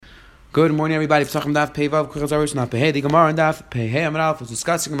Good morning, everybody. P'sachim daf pei vav kuchazarush not pei. The Gemara on daf pei Amar was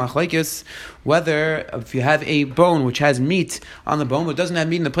discussing machlekes whether if you have a bone which has meat on the bone but doesn't have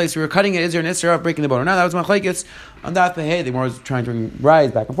meat in the place where you're cutting it, is there an issur of breaking the bone or not? That was machlekes on daf pei. The Gemara was trying to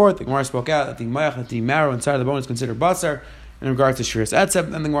rise back and forth. The Gemara spoke out that the marrow inside of the bone is considered basar in regards to shiras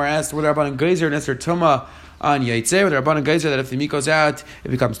etzeb. And the Gemara asked whether Rabbanan geyser and issur tuma on yaitze, whether Rabbanan geyser that if the meat goes out it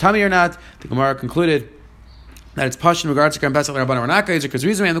becomes tummy or not. The Gemara concluded that it's pash in regards to Karban Pesach and Rabbanan Ranaka, because the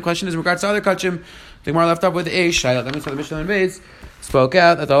reason we have the question is in regards to other kachim. The Gemara left up with a shayla. That means the Mishnah and Beis spoke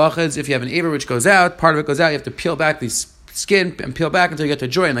out that the halacha is if you have an aver which goes out, part of it goes out, you have to peel back the skin and peel back until you get to a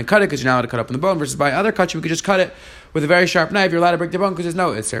joint and then cut it, because you're not allowed to cut up in the bone. Versus by other kachim, you could just cut it with a very sharp knife. You're allowed to break the bone because there's no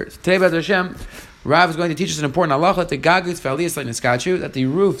issur. Today, B'ez Hashem, Rav is going to teach us an important halacha that the gagus v'aliyas like niskachu, that the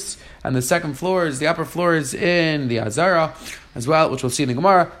roofs and the second floors, the upper floors in the Azara as well, which we'll see in the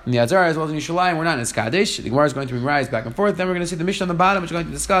Gemara, in the Azara as well as in Yushalayim, we're not in Niskadesh. The Gemara is going to bring rise back and forth. Then we're going to see the Mishnah on the bottom, which is going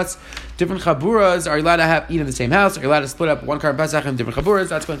to discuss different chaburas. Are you allowed to eat in the same house? Are you allowed to split up one Karban Pesach in different chaburas?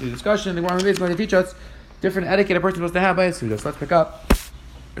 That's going to be the discussion. The Gemara is going to teach us different etiquette a person is supposed to have by his suda. So let's pick up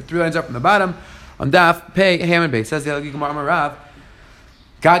 3 lines up from the bottom on Daf Pei Haman Bey. Says the Helgi Gemara Rav.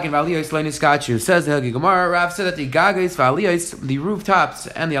 Gagin v'aliyos leiniskachu. Says the Helgi Gemara. Rav said that the gagis v'aliyos, the rooftops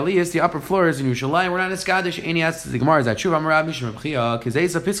and the aliyos, the upper floors in Yerushalayim, were not niskadesh. Any asks the Gemara is that true? Amarav mishum b'chia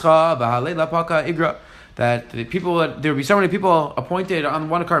kizesa pischa v'halei lapaka igra. That the people, there would be so many people appointed on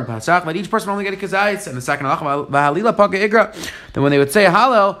one Karban Pesach, that each person would only get a kizayis, and the second halacha v'halei lapaka igra. Then when they would say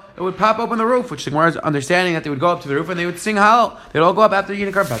Hallel, it would pop open the roof, which the Gemara is understanding that they would go up to the roof and they would sing Hallel. They would all go up after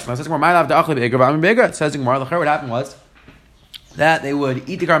eating Karban Pesach. It says the Gemara, it says the Gemara, what happened was that they would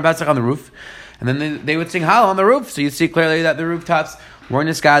eat the Karban Pesach on the roof, and then they would sing Hallel on the roof. So you see clearly that the rooftops were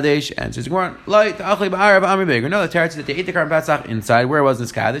Niskadesh, and so no, the Teretz that they ate the Karban Pesach inside where it was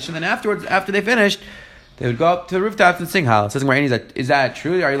Niskadesh, and then afterwards, after they finished, they would go up to the rooftops and sing Hallel. It says is that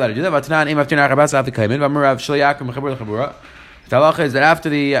true? Are you allowed to do that? The halacha is that after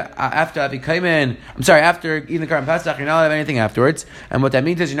eating the Karban Pesach, you're not allowed to have anything afterwards. And what that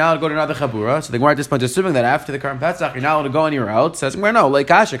means is you're not allowed to go to another chabura. So the Gemara at this point is assuming that after the Karban Pesach, you're not allowed to go anywhere else. Says, no, like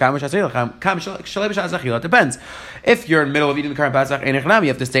kasha, it depends. If you're in the middle of eating the Karban Pesach, you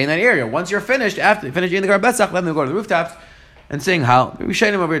have to stay in that area. Once you're finished, after you finish eating the Karban Pesach, let them go to the rooftops and sing Hal. We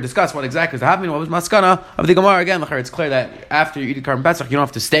should over here discuss what exactly is happening. What was maskana of the Gemara? Again, it's clear that after you eat the Karban Pesach, you don't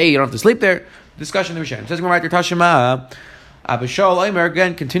have to stay, you don't have to sleep there. Discussion the Rishonim. Says Gemara right there, Tashima. Abishol Omer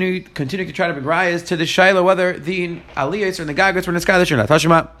again continue to try to bring rayas to the shayla whether the aliyos or the gagas were niskadesh or not.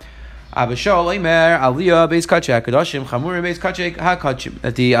 Tashima. Abishol Omer Aliyah beis kachek kadashim chamurim beis kachek hakachim.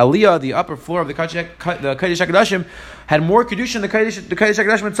 That the aliyah, the upper floor of the kodesh hakadashim, had more kedusha than the kodesh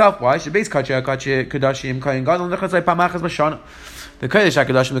hakadashim itself. Why? She beis kachek kadashim kain gadol nechasay pamachas b'shana. The kodesh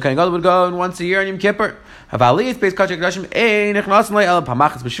hakadashim, the kain gadol would go in once a year on Yom Kippur. Have aliyah beis kachek kadashim ein nechnasim lei el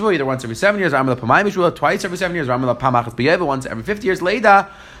pamachas b'shvu, either once every 7 years, or amal pamayim b'shvu, twice every 7 years, or amal pamachas b'yeva, once every 50 years. Leida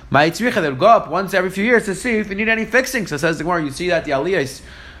ma'yitzricha, they would go up once every few years to see if they need any fixing. So says the Gemara, you see that the aliyahs,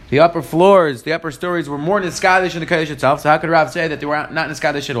 the upper floors, the upper stories were more niskadesh in the kodesh itself. So how could Rav say that they were not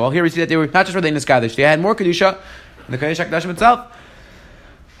niskadesh at all? Here we see that they were not just were they niskadesh, they had more kedusha in the kodesh hakadashim itself.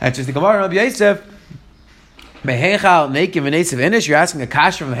 And just the Gemara Rabbi Yosef, behechal neikim v'neisav inish. You're asking a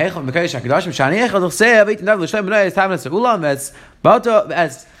kasha from the hechal from the kodesh hakadashim. Shani hechal d'chsei avitin dav l'shlem b'nei es tavnas ulam as bato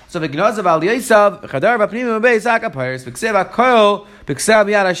as so v'gnozav al Yosef chadar v'pnimim v'beis hakapayers v'ksev hakol v'ksev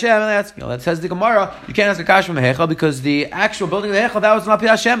yad Hashem. That says the Gemara, you can't ask a kasha from the hechal because the actual building of the hechal, that was not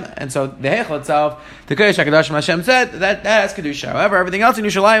Hashem, and so the hechal itself, the kodesh hakadashim, Hashem said that has kedusha. However, everything else in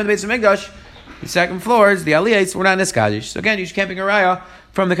Yerushalayim, the Beis Hamikdash, the second floors, the aliyahs, were not niskadesh. So again, you can't bring a raya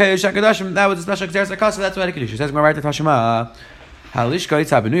from the kodesh hakadashim. That was a special exeris hakasa. That's why the kedusha. It says Gemara right to Tashima. Halishka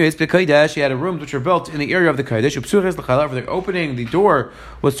yitzabenu b'kodesh. He had rooms which were built in the area of the kodesh. Upsuches l'chayil. Over the opening, the door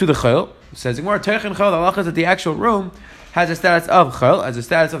was to the chayil. It says Gemara teichin chayil. The halacha is that the actual room has a status of chayil, as a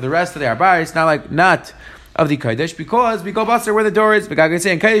status of the rest of the arbaris, not of the kodesh, because we go basar where the door is. But God is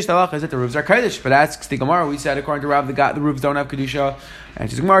saying kodesh. The halacha is that the roofs are kodesh. But asks the Gemara, we said according to Rav, the roofs don't have kedusha. And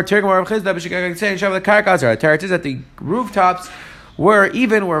she's Gemara Tirgamar Chizda, but she is saying Shav the Karkazar. The Teretz is that the rooftops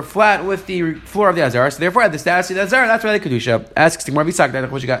were flat with the floor of the Azar, so therefore had the status of the Azar. That's why the kedusha. Asks the Gemara Bisak.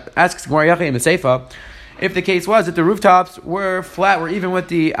 Asks the Gemara Yachim Seifa. If the case was that the rooftops were flat, were even with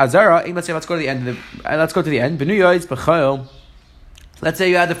the Azara, let's go to the end. Let's go to the end. Let's say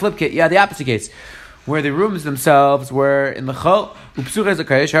you had the flip case, you had the opposite case, where the rooms themselves were in the chol, upsuches the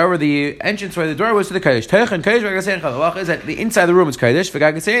kodesh. However, the entrance where the door was to the kodesh. Teichen kodesh v'gasein chol. The halacha is that the inside of the room is kodesh,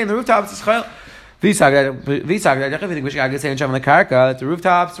 v'gasein the rooftops is chol. V'isag that if you think we should gasein shav on the karka, that the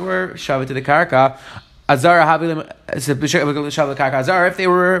rooftops were shaved to the karka. Azara havilim shav the karka azara. If they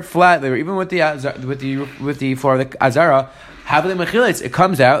were flat, they were even with the floor of the azara. It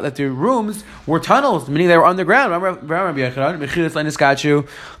comes out that the rooms were tunnels, meaning they were underground. The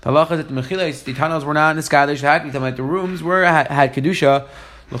halacha is that the tunnels were not niskadish, like the rooms had kedusha.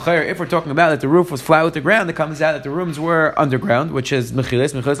 If we're talking about that the roof was flat with the ground, it comes out that the rooms were underground, which is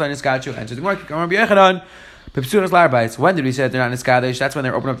mechilas niskachu. And so the Gemara, when did we say that they're not niskadish? That's when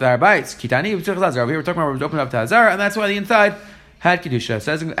they're open up to the Harbites. Kitani over here we're talking about open up to Hazar, and that's why the inside had kedusha.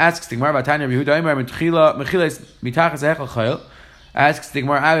 Asks the Gemara about Tanya Yehuda mechilas mitachas hechel chayil. Asks the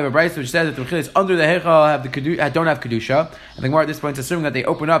Gemara, I have a brayso which says that the mechilas under the hechel don't have kedusha. And the Gemara at this point is assuming that they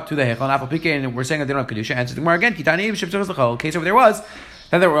open up to the hechel and apple pike, and we're saying that they don't have kedusha. Answers the Gemara again. Kitani b'shivtzachas lechol. Case over there was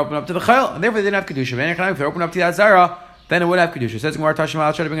then they were open up to the chayil, and therefore they didn't have kedusha. If they're open up to the Hazara, then it would have kedusha. Says Gemara Tashma,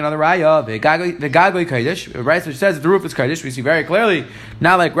 I'll try to bring another raya. The gagoi kodesh, right? Which says that the roof is kodesh. We see very clearly,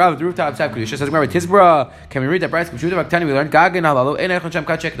 not like Rav, the rooftops have kedusha. Says Gemara Tizbra. Can we read that? Bryce Kumshuda Baktani. We learned gagoi nalalu enechon sham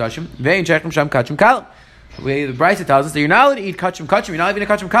kachek kedashim vein shechem sham kachim kalam. The Bryce tells us that you're not allowed to eat kachim. You're not even a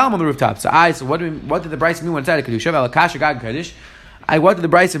kachim kalam on the rooftops. So what did the Bryce mean when it said kedusha? Velakasha gagoi kodesh. What did the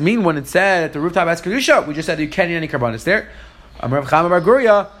Bryce mean when it said that the rooftop has kedusha? We just said that you can't eat any karbanis there. Rav Chama bar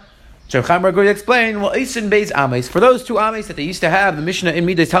Guria. So Chaim Bar Guria explained, well, Isin Beis Ames. For those two Ames that they used to have, the Mishnah in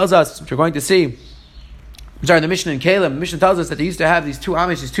Midas tells us, which we're going to see, the Mishnah in Kalim, the Mishnah tells us that they used to have these two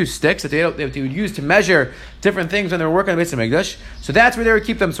Ames, these two sticks that they would use to measure different things when they were working on the Beis HaMikdash. So that's where they would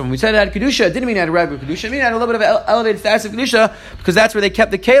keep them. So when we said it had Kedusha, it didn't mean it had a regular Kedusha, it meant it had a little bit of elevated status of Kedusha, because that's where they kept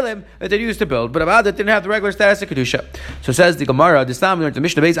the Kalim that they used to build. But about it didn't have the regular status of Kedusha. So says the Gemara, the Islam, we learned the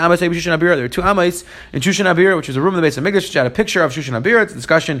Mishnah Beis Ames, Shushan Abira. There were two Ames in Shushan Abira, which is a room in the Beis HaMikdash, which had a picture of Shushan Abira. It's a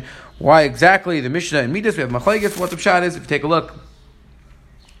discussion why exactly the Mishnah in Midas, we have Machlekes, what the pshat is. If you take a look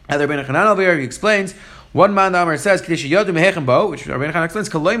at the Rebbeinu Chanan over here, he explains. One man Amar says, "K'dish yodu mehechem bo," which Rabbeinu Chanan explains,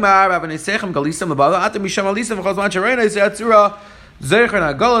 "Koloymar avanesechem galisam lebala atem misham alisam v'chol zman sharayna yisatzura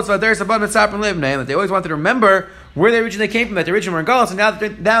zerchana golos v'ader saban mitzapim livnei." That they always wanted to remember where they originally came from. That they originally were in Golos, and now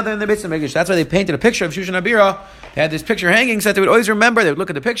they're in the Beis HaMikdash. That's why they painted a picture of Shushan Abira. They had this picture hanging, so that they would always remember. They would look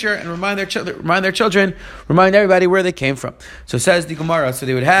at the picture and remind their children, remind everybody where they came from. So says the Gemara. So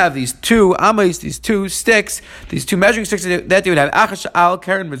they would have these two amis, these two sticks, these two measuring sticks that they would have. Achash al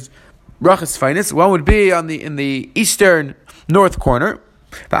Karen was Rachas finest. One would be in the eastern north corner.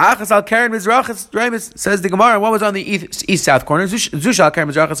 Achas al Karen Mizrachas says the Gemara. One was on the east south corner. Zushal Karen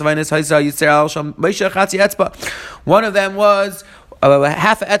Mizrachas finest. Haisa Yisrael Sham Meisha Chatzi Etzba. One of them was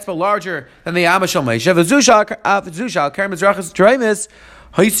half an etzba larger than the Amashal Meisha. Zushal Karen Mizrachas Dreimis.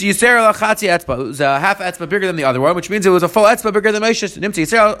 Yisrael Chatzi Etzba. It was a half etzba bigger than the other one, which means it was a full etzba bigger than Meisha. Nimtzi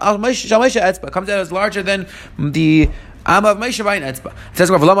Yisrael Meisha Etzba comes out as larger than the Am of Meisha Bain Etzba. It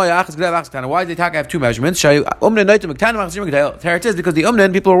says, why did they have two measurements? It is because the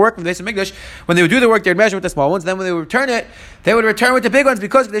Umnan, people who were working with the Beis HaMikdash, when they would do the work, they would measure with the small ones. Then when they would return it, they would return with the big ones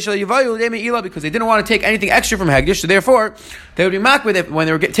because they didn't want to take anything extra from Hagdish. So therefore, they would be mocked with it. When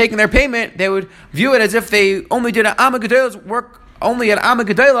they were taking their payment, they would view it as if they only did an Amma Gedolah work, only an Amma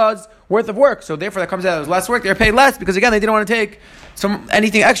Gedolah's worth of work. So therefore, that comes out as less work. They're paid less because, again, they didn't want to take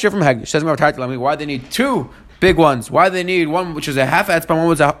anything extra from Hagdish. Says why they need two big ones? Why do they need one which is a half etzba, one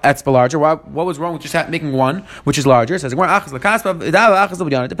was a etzba larger? What was wrong with just making one which is larger? It says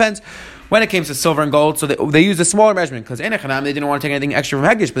it depends. When it came to silver and gold, so they used a smaller measurement because in Echanam they didn't want to take anything extra from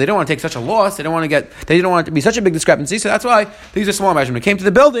Hagdish, but they didn't want to take such a loss. They didn't want it to be such a big discrepancy. So that's why they used a small measurement. It came to the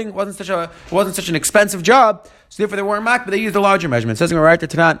building, it wasn't such an expensive job, so therefore they weren't mocked, but they used a larger measurement. It says right there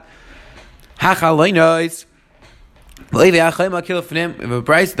tonight. The Mishnah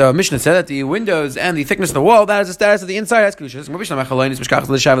said that the windows and the thickness of the wall, that is the status of the inside has kedusha.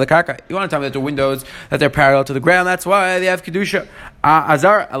 You want to tell me that the windows, that they're parallel to the ground, that's why they have kedusha. Asks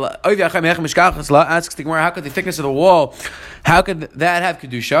the Gemara, how could the thickness of the wall, how could that have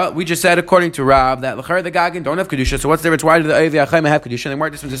kedusha? We just said according to Rab that the Gagin don't have kedusha. So what's the difference? Why do the Oiv Yachayim have kedusha? And the Gemara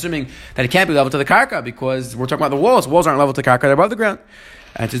this was assuming that it can't be level to the karka because we're talking about the walls. Walls aren't level to the karka; they're above the ground.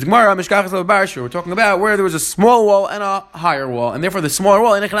 And to the Gemara, we're talking about where there was a small wall and a higher wall, and therefore the smaller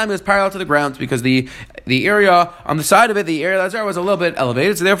wall in Echanami was parallel to the ground because the area on the side of it, the area that was there was a little bit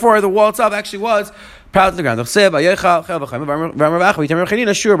elevated, so therefore the wall itself actually was parallel to the ground. We're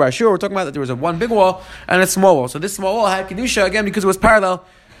talking about that there was one big wall and a small wall. So this small wall had kedusha again because it was parallel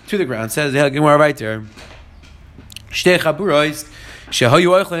to the ground. It says the Gemara right there. It says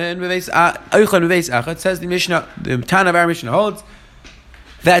the Mishnah, the Tana of our Mishnah holds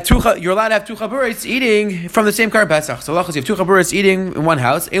that you're allowed to have two chaburos eating from the same Karban Pesach. So, you have two chaburos eating in one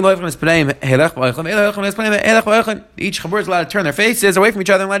house. Each chabur is allowed to turn their faces away from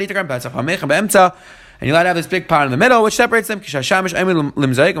each other and allowed to eat the Karban Pesach. and you're allowed to have this big pot in the middle, which separates them. And when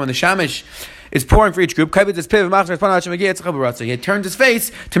the shamish is pouring for each group, he turns his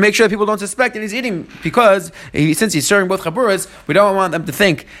face to make sure that people don't suspect that he's eating, because since he's serving both chaburas, we don't want them to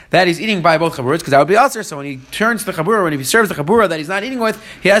think that he's eating by both chaburas, because that would be usher. So when he turns to the chabura, when he serves the chabura that he's not eating with,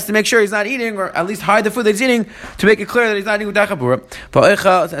 he has to make sure he's not eating, or at least hide the food that he's eating, to make it clear that he's not eating with that chabura.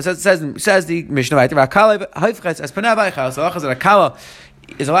 Says the Mishnah,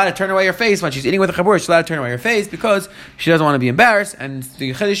 is allowed to turn away her face when she's eating with a chabur. She's allowed to turn away her face because she doesn't want to be embarrassed. And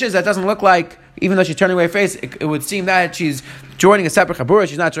the chiddush is that doesn't look like, even though she's turning away her face, it would seem that she's joining a separate chabur.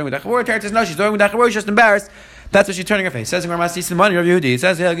 She's not joining with the chabur. Teretz says no, she's joining with the chabur. She's just embarrassed. That's what she's turning her face. Says Gemara, it says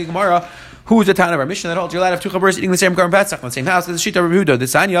Gemara, who is the town of our mission that holds you're allowed to have two chaburas eating the same Karban Pesach in the same house? This is Shita Rabbi Yehuda.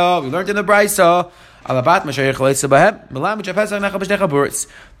 This Anya we learned in the Brisa. This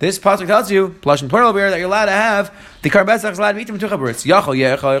pasuk tells you, plush and plural over here, that you're allowed to have the Karban Pesach is allowed to eat them in two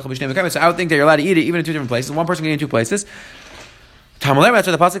chaburas. So I would think that you're allowed to eat it even in two different places. One person can eat in two places. That's what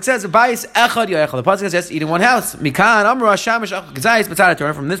the pasuk says. The pasuk says yes, eat in one house. From this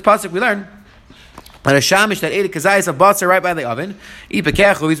pasuk we learn that a shamish that ate a kazayis of batzar right by the oven, he has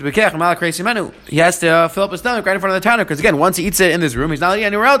to fill up his stomach right in front of the tanner, because again, once he eats it in this room, he's not eating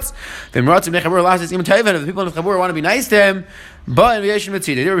anywhere else. If the people in the chabur want to be nice to him, but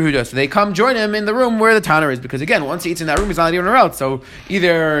so they come join him in the room where the tanner is, because again, once he eats in that room, he's not eating anywhere else. So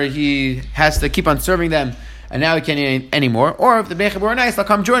either he has to keep on serving them, and now he can't eat anymore, or if the Bnei Chabur are nice, they'll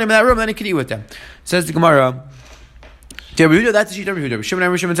come join him in that room, and then he can eat with them. Says the Gemara. That's the sheet of Yehuda.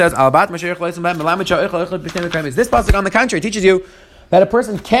 Shimon says, this pasuk on the contrary teaches you that a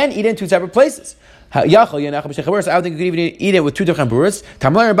person can eat in two separate places. So I would think you could even eat it with two different buras. It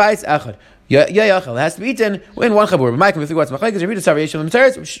has to be eaten in one chabur.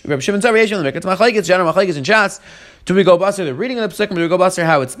 General machlekes in Shas. Do we go basar the reading of the psukim? Do we go basar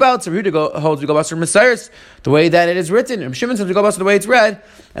how it's spelled? So Yehuda holds we go basar Mesiris, the way that it is written. Shimon says we go basar the way it's read,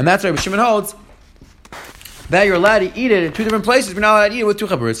 and that's why Shimon holds that you're allowed to eat it in two different places, but not allowed to eat it with two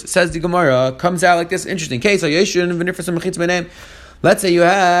chaburas. Says the Gemara, comes out like this interesting case. Let's say you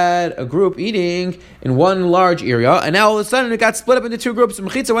had a group eating in one large area, and now all of a sudden it got split up into two groups, and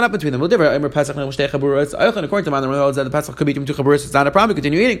mechitza went up between them. According to Manam, that the Pesach could be two chaburas, it's not a problem,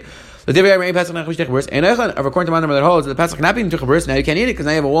 continue eating. According to Manam, that holds that the Pesach cannot be two chaburas, now you can't eat it because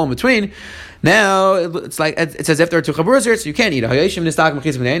now you have a wall in between. Now it's like it says if there are two chaburas here, so you can't eat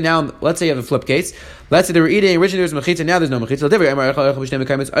it. Now let's say you have a flip case. Let's say they were eating originally there was mechitza, now there's no mechitza.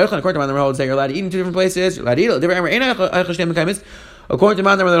 According to Manam, holds that you're allowed to eat in two different places. You're allowed to eat it. According to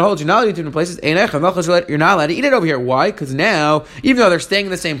Manam, that holds you're not allowed to eat in two different places. You're not allowed to eat it over here. Why? Because now, even though they're staying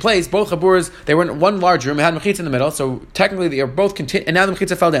in the same place, both chaburas, they were in one large room, it had mechitza in the middle, so technically they are both and now the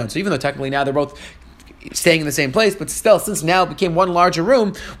mechitza fell down. So even though technically now they're both staying in the same place, but still, since now it became one larger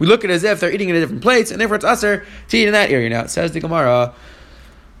room, we look at it as if they're eating in a different place, and therefore it's usher to eat in that area. Now, it says the Gemara,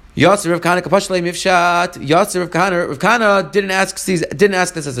 Yatzer Rav Kana Kapashlei Mifshat. Yatzer Rav Kana didn't ask this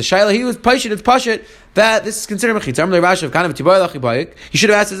as a shaila. He was pashit. It's pashit that this is considered mechitza. Amar Rav Kana v'tibayla chibayik. You should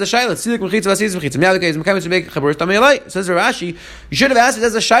have asked it as a shaila. Tzilik mechitza v'asiz mechitza. Now the case mekamis to make chaburas tamayalai. Says Rashi, you should have asked it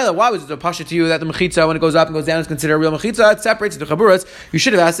as a shaila. Why was it a pashit to you that the mechitza when it goes up and goes down is considered a real mechitza? It separates into chaburas. You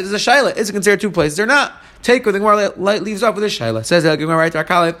should have asked it as a shaila. Is it considered two places or not? Take what the Gemara leaves off with a shaila. Says the Gemara right to our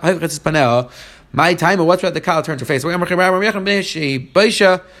kalif. Hayvchitz panel. My time. What's what the kal turns her face?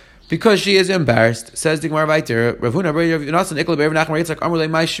 Because she is embarrassed. Says the Gemara weiter, Ravuna,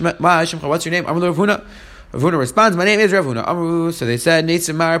 what's your name? Ravuna. Ravuna responds, my name is Ravuna. Amru, so they said,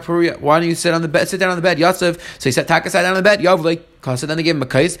 why don't you sit down on the bed? Yosef, so he said, Taka sat down on the bed. Yovle, so then they gave him a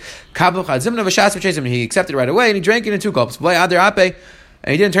kais. He accepted it right away, and he drank it in two gulps. And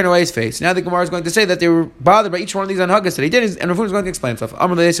he didn't turn away his face. Now the Gemara is going to say that they were bothered by each one of these unhuggas that he did, and Ravuna is going to explain himself.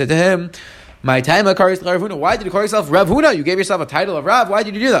 Amru said to him, my time, Ravuna. Why did you call yourself Ravuna? You gave yourself a title of Rav. Why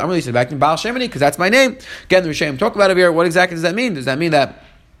did you do that? I'm really said back in Baal Shemini because that's my name. Again, the Rishonim talk about it here. What exactly does that mean? Does that mean that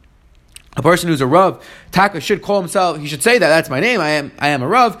a person who's a Rav, Taka should call himself? He should say that that's my name. I am a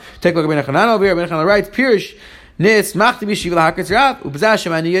Rav. Take a look at Ben Hanan over here. Ben Hanan writes, Pirish. Nis machti bishiv lahakritz Rav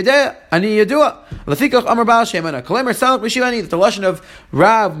ubzashem ani yadua lafikach amar Baal Shemana kalemer salach b'shivani. The lashon of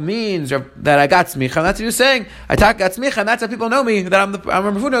Rav means that I got smicha. That's what he was saying. I got smicha, and that's how people know me that I'm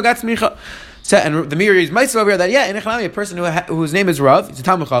Ravuna who got smicha. So, and the Meiri is Meiser over here that in Echanami, a person whose name is Rav, he's a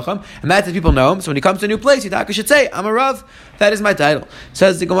Talmud Chacham, and that's how people know him. So when he comes to a new place, he should say, I'm a Rav. That is my title.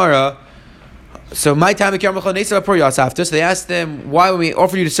 Says the Gemara. So my time so they asked them, why when we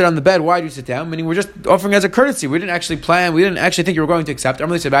offered you to sit on the bed, why did you sit down? Meaning we're just offering as a courtesy. We didn't actually think you were going to accept. I'm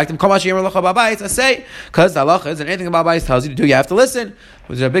going to say back to them, I say, because the halacha is, and anything about Bayis tells you to do, you have to listen.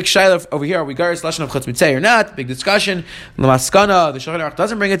 There's a big shayla over here, are we garis lashon of chutz mitzay or not? Big discussion. Lamaskana, the Shulchan Aruch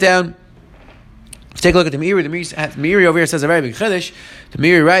doesn't bring it down. Let's take a look at the Meiri. The Meiri over here says a very big chiddush. The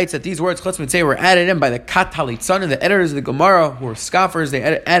Meiri writes that these words chutz mitzvah were added in by the Katalitzan, the editors of the Gemara, who were scoffers. They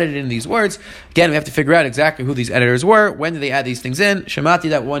added in these words. Again, we have to figure out exactly who these editors were. When did they add these things in? Shemati,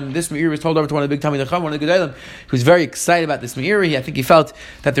 that when this Meiri was told over to one of the big Talmidei Chacham, one of the Gedolim, he was very excited about this Meiri. I think he felt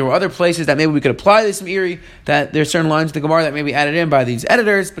that there were other places that maybe we could apply this Meiri, that there are certain lines of the Gemara that may be added in by these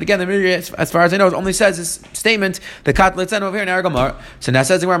editors. But again, the Meiri, as far as I know, only says this statement, the Katalitzan over here in our Gemara. So now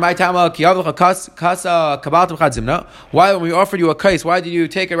says the Gemara, my Tama, Kiyavlecha Kasa Kabbalah. Why, when we offered you a case, why did you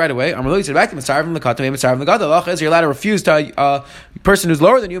take it right away? I'm really back to Mitzvah from the Kata, Mitzvah from the Gada. Allah is you're allowed to refuse to a person who's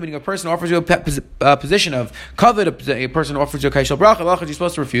lower than you, meaning a person offers you a position of covet, a person offers you a Kaishal Bracha, Allah you're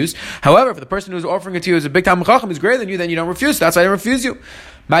supposed to refuse. However, if the person who's offering it to you is a big Talmid Chacham, is greater than you, then you don't refuse. That's why I didn't refuse you.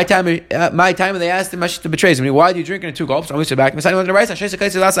 My time, they asked him to betray him. Why do you drink in 2 gulps? I'm going to say back. A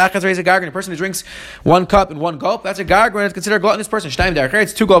person who drinks 1 cup in 1 gulp, that's a gargan. It's considered a gluttonous person.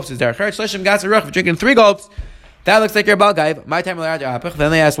 It's 2 gulps is there. If drinking 3 gulps, that looks like you're a bal guy. My time,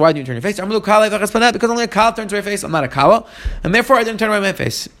 then they asked, why do you turn your face? Because only a kal turns your face. I'm not a kala, and therefore I didn't turn my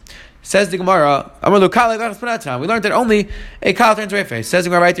face. Says the Gemara, we learned that only a kal turns away face. Says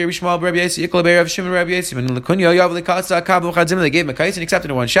the Gemara right there, they gave him a kais and accepted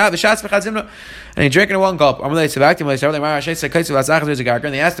in 1 shot, and he drank it in 1 gulp. And they asked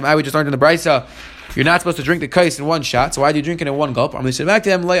him, I would just learned in the Brisa, you're not supposed to drink the kais in 1 shot, so why do you drink it in 1 gulp? I'm going to say back to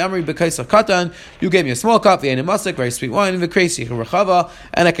him, you gave me a small cup, very sweet wine, and I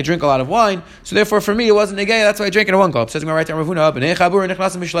could drink a lot of wine, so therefore for me it wasn't a gay, that's why I drank it in 1 gulp. Says right there, the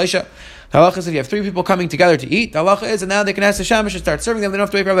halacha is if you have 3 people coming together to eat, the halacha is, and now they can ask the shamash to start serving them, they don't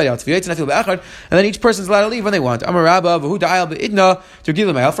have to wait for everybody else. And then each person's allowed to leave when they want. First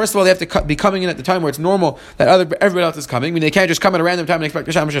of all, they have to be coming in at the time where it's normal that everybody else is coming. I mean, they can't just come at a random time and expect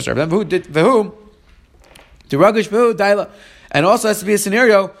the shamash to serve them. And also has to be a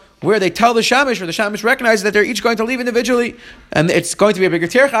scenario where they tell the shamash, or the shamash recognizes that they're each going to leave individually, and it's going to be a bigger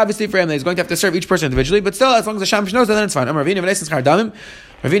tirch, obviously, for him. He's going to have to serve each person individually, but still, as long as the shamash knows that, then it's fine. Ravina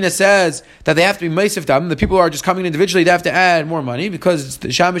says that they have to be meisif dam. The people who are just coming individually, they have to add more money because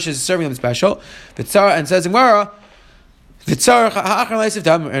the shamash is serving them special. And says in Gemara, and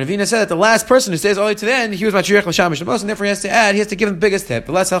Ravina said that the last person who stays all the way to the end, he was machriach l'shamash the most, and therefore he has to give him the biggest tip.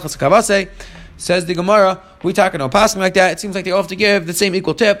 The last halachas kavase. Says the Gemara, we talking about passing like that. It seems like they all have to give the same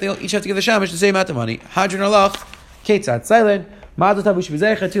equal tip. They each have to give the shamash the same amount of money. Hadron alach, ketzat silent. All of the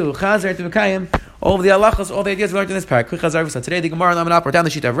halachas, all the ideas we learned in this parak. Today the Gemara we're down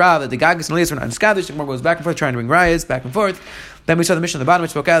the sheet of Rav, that the Gagas and Elias were not established. The Gemara goes back and forth trying to bring rayas back and forth. Then we saw the mission on the bottom which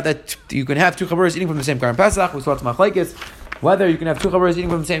spoke out that you can have 2 chaburas eating from the same Karan Pesach. We saw it's machlekes whether you can have 2 chaburas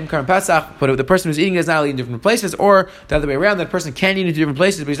eating from the same Karan Pesach, but if the person who's eating is not allowed to eat in different places, or the other way around, that person can eat in 2 different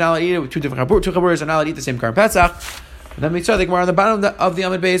places, but he's not allowed to eat it with 2 different chaburas. 2 chaburas are not allowed to eat the same Karan Pesach. And then we saw the Gemara on the bottom of the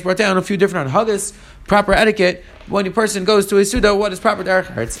Amud Beis brought down a few different haggis, proper etiquette when a person goes to a suda. What is proper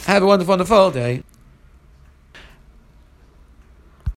derech? Have a wonderful day.